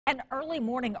An early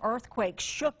morning earthquake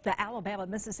shook the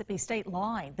Alabama-Mississippi state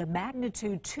line. The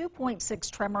magnitude 2.6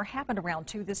 tremor happened around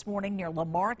 2 this morning near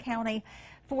Lamar County,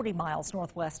 40 miles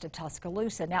northwest of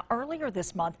Tuscaloosa. Now, earlier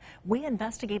this month, we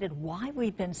investigated why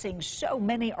we've been seeing so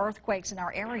many earthquakes in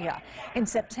our area. In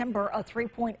September, a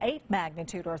 3.8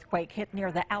 magnitude earthquake hit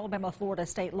near the Alabama-Florida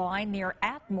state line near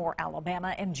Atmore,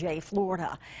 Alabama, and Jay,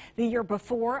 Florida. The year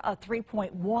before, a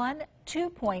 3.1,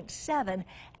 2.7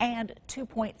 and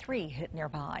 2.3 hit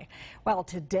nearby. While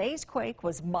today's quake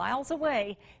was miles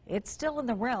away, it's still in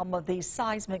the realm of these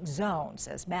seismic zones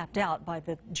as mapped out by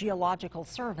the Geological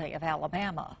Survey of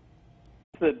Alabama.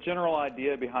 The general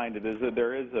idea behind it is that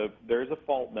there is a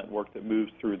fault network that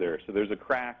moves through there. So there's a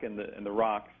crack in the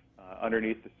rocks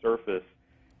underneath the surface,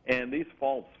 and these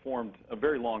faults formed a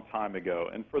very long time ago,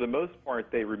 and for the most part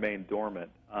they remain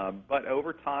dormant. But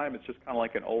over time it's just kind of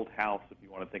like an old house, if you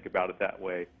want to think about it that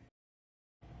way.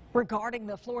 Regarding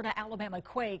the Florida-Alabama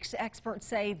quakes, experts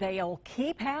say they'll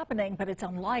keep happening, but it's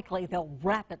unlikely they'll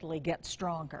rapidly get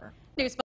stronger.